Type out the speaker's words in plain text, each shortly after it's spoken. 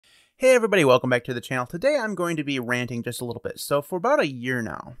Hey everybody, welcome back to the channel. Today I'm going to be ranting just a little bit. So for about a year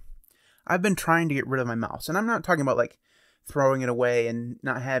now, I've been trying to get rid of my mouse. And I'm not talking about like throwing it away and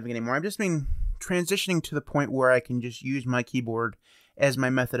not having it anymore. I've just been transitioning to the point where I can just use my keyboard as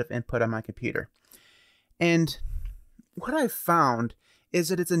my method of input on my computer. And what I've found is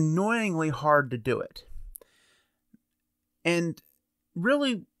that it's annoyingly hard to do it. And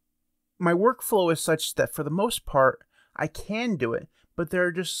really, my workflow is such that for the most part, I can do it. But there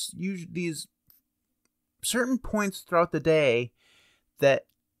are just usually these certain points throughout the day that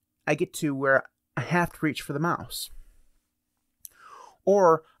I get to where I have to reach for the mouse.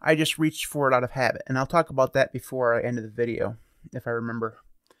 Or I just reach for it out of habit. And I'll talk about that before I end the video, if I remember.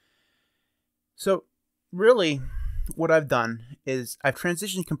 So really, what I've done is I've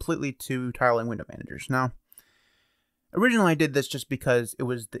transitioned completely to tiling window managers. Now, originally I did this just because it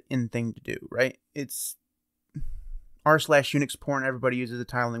was the in thing to do, right? It's r/Unix porn. Everybody uses a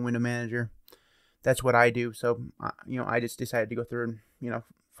tiling window manager. That's what I do. So, I just decided to go through and,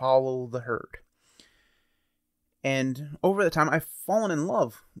 follow the herd. And over the time, I've fallen in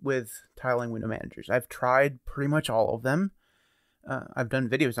love with tiling window managers. I've tried pretty much all of them. I've done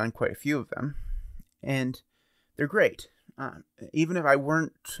videos on quite a few of them. And they're great. Even if I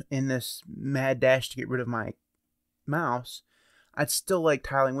weren't in this mad dash to get rid of my mouse, I'd still like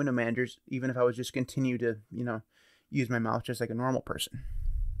tiling window managers, even if I was just continue to, use my mouse just like a normal person.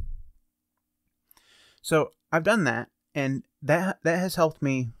 So I've done that, and that has helped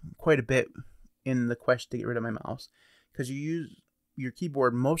me quite a bit in the quest to get rid of my mouse, because you use your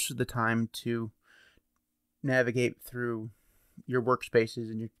keyboard most of the time to navigate through your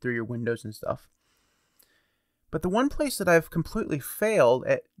workspaces and through your windows and stuff. But the one place that I've completely failed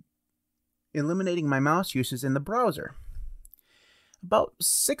at eliminating my mouse use is in the browser. About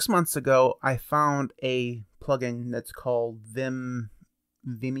 6 months ago, I found a plugin that's called Vimy.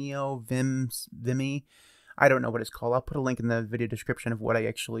 I don't know what it's called. I'll put a link in the video description of what I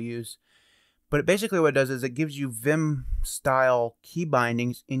actually use. But basically what it does is it gives you Vim-style key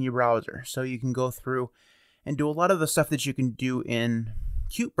bindings in your browser. So you can go through and do a lot of the stuff that you can do in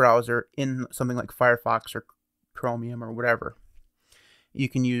Qt browser in something like Firefox or Chromium or whatever. You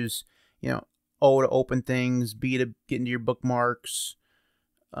can use, O to open things, B to get into your bookmarks,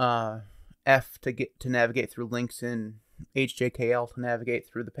 F to navigate through links, and HJKL to navigate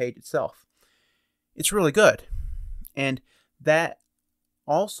through the page itself. It's really good. And that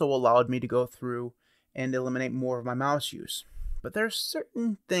also allowed me to go through and eliminate more of my mouse use. But there are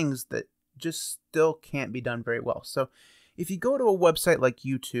certain things that just still can't be done very well. So if you go to a website like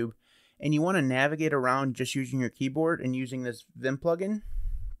YouTube and you want to navigate around just using your keyboard and using this Vim plugin,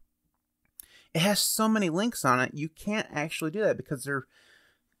 it has so many links on it, you can't actually do that because a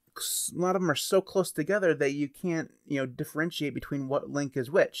lot of them are so close together that you can't, differentiate between what link is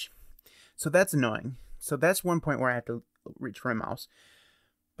which. So that's annoying. So that's one point where I have to reach for my mouse.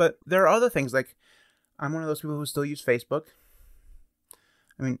 But there are other things, like I'm one of those people who still use Facebook.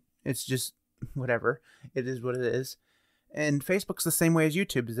 I mean, it's just whatever. It is what it is. And Facebook's the same way as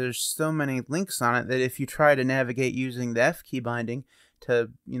YouTube. There's so many links on it that if you try to navigate using the F key binding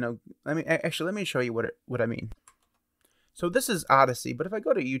to, let me show you what I mean. So this is Odyssey, but if I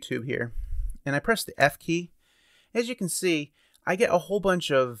go to YouTube here and I press the F key, as you can see, I get a whole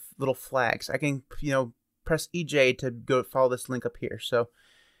bunch of little flags. I can, press EJ to go follow this link up here. So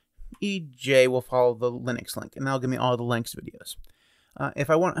EJ will follow the Linux link, and that'll give me all the links videos. If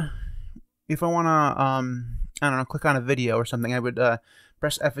I want to, I don't know, click on a video or something, I would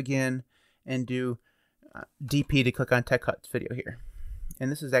press F again and do DP to click on Tech Hut's video here.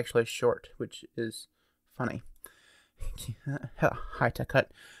 And this is actually short, which is funny. Hi, Tech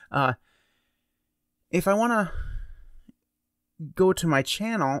Hut. If I want to go to my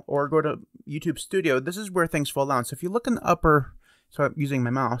channel or go to YouTube Studio, this is where things fall down. So if you look in the upper, so I'm using my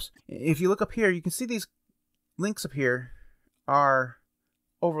mouse. If you look up here, you can see these links up here are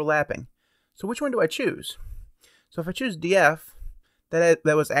overlapping. So which one do I choose? So if I choose DF, that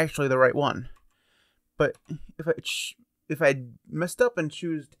was actually the right one. But if I messed up and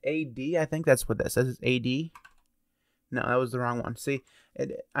choose AD, I think that's what that says. It's AD. No, that was the wrong one. See,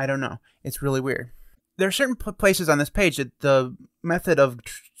 I don't know. It's really weird. There are certain places on this page that the method of,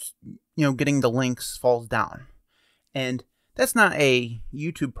 getting the links falls down. And that's not a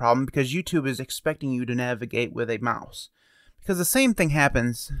YouTube problem, because YouTube is expecting you to navigate with a mouse. Because the same thing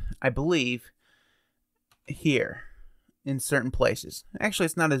happens, I believe, here in certain places. Actually,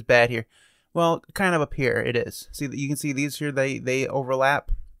 it's not as bad here. Well, kind of up here it is. See, you can see these here, they overlap.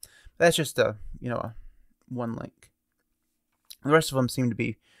 That's just one link. The rest of them seem to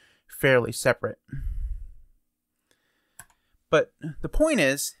be fairly separate. But the point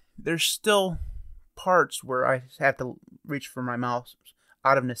is there's still parts where I have to reach for my mouse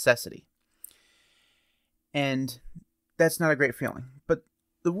out of necessity. And that's not a great feeling. But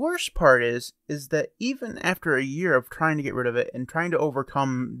the worst part is that even after a year of trying to get rid of it and trying to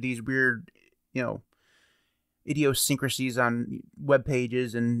overcome these weird, idiosyncrasies on web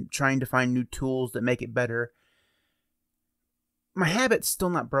pages and trying to find new tools that make it better, my habit's still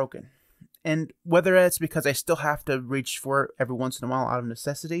not broken. And whether that's because I still have to reach for it every once in a while out of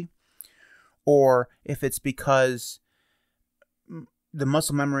necessity, or if it's because the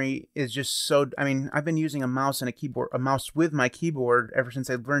muscle memory is just so... I mean, I've been using a mouse with my keyboard ever since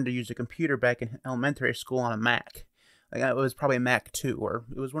I learned to use a computer back in elementary school on a Mac. Like, it was probably a Mac 2, or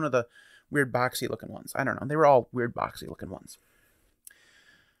it was one of the weird boxy looking ones. I don't know. They were all weird boxy looking ones.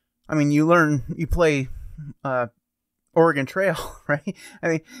 I mean, you play Oregon Trail, right? I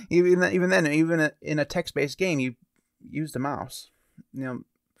mean, even then, in a text-based game, you used a mouse,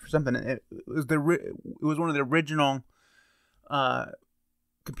 for something. It was one of the original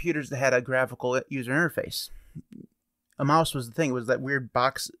computers that had a graphical user interface. A mouse was the thing. It was that weird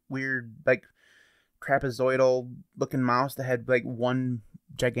like trapezoidal looking mouse that had like one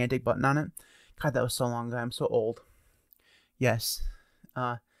gigantic button on it. God, that was so long ago. I'm so old. Yes.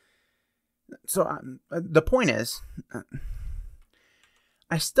 So the point is,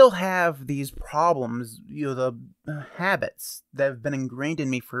 I still have these problems, the habits that have been ingrained in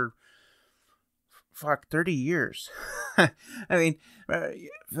me for 30 years. I mean,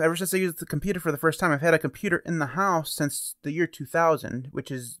 ever since I used the computer for the first time. I've had a computer in the house since the year 2000, which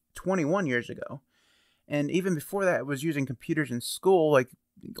is 21 years ago. And even before that, I was using computers in school, like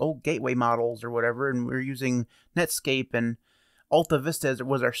old Gateway models or whatever, and we were using Netscape, and Alta Vista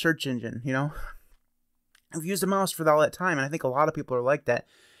was our search engine, I've used a mouse for all that time, and I think a lot of people are like that.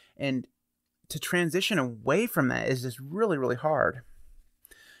 And to transition away from that is just really, really hard.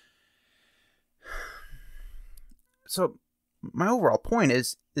 So my overall point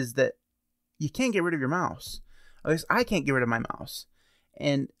is that you can't get rid of your mouse. At least I can't get rid of my mouse.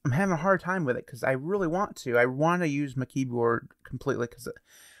 And I'm having a hard time with it because I really want to. I want to use my keyboard completely because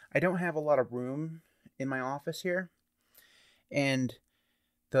I don't have a lot of room in my office here. And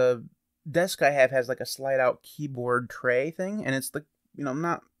the desk I have has like a slide out keyboard tray thing, and it's like,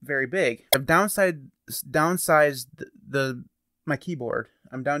 not very big. I've downsized my keyboard.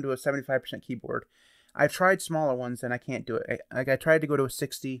 I'm down to a 75% keyboard. I've tried smaller ones and I can't do it. I tried to go to a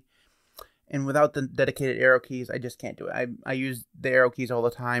 60, and without the dedicated arrow keys, I just can't do it. I use the arrow keys all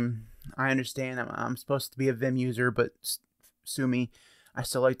the time. I understand I'm supposed to be a Vim user, but sue me. I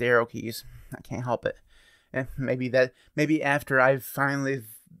still like the arrow keys. I can't help it. And maybe after I've finally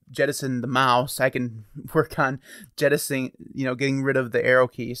jettisoned the mouse, I can work on jettisoning, getting rid of the arrow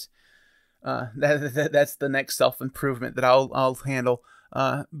keys. That's the next self-improvement that I'll handle.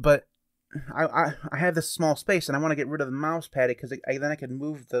 But I have this small space, and I want to get rid of the mouse pad because then I can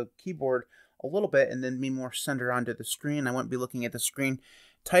move the keyboard a little bit and then be more centered onto the screen. I won't be looking at the screen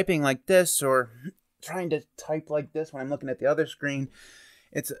typing like this or trying to type like this when I'm looking at the other screen.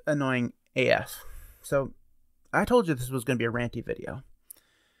 It's annoying AF. So I told you this was going to be a ranty video.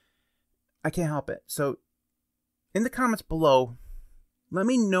 I can't help it. So in the comments below, let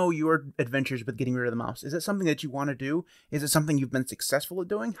me know your adventures with getting rid of the mouse. Is it something that you want to do? Is it something you've been successful at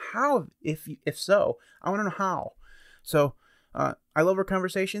doing? How? If so, I want to know how. So I love our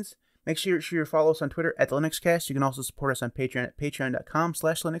conversations. Make sure you follow us on Twitter @LinuxCast. You can also support us on Patreon at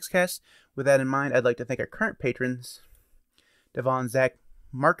patreon.com/LinuxCast. With that in mind, I'd like to thank our current patrons, Devon, Zack,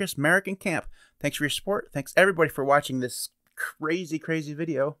 Marcus, Marek, and Camp. Thanks for your support. Thanks everybody for watching this crazy, crazy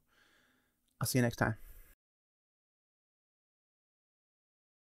video. I'll see you next time.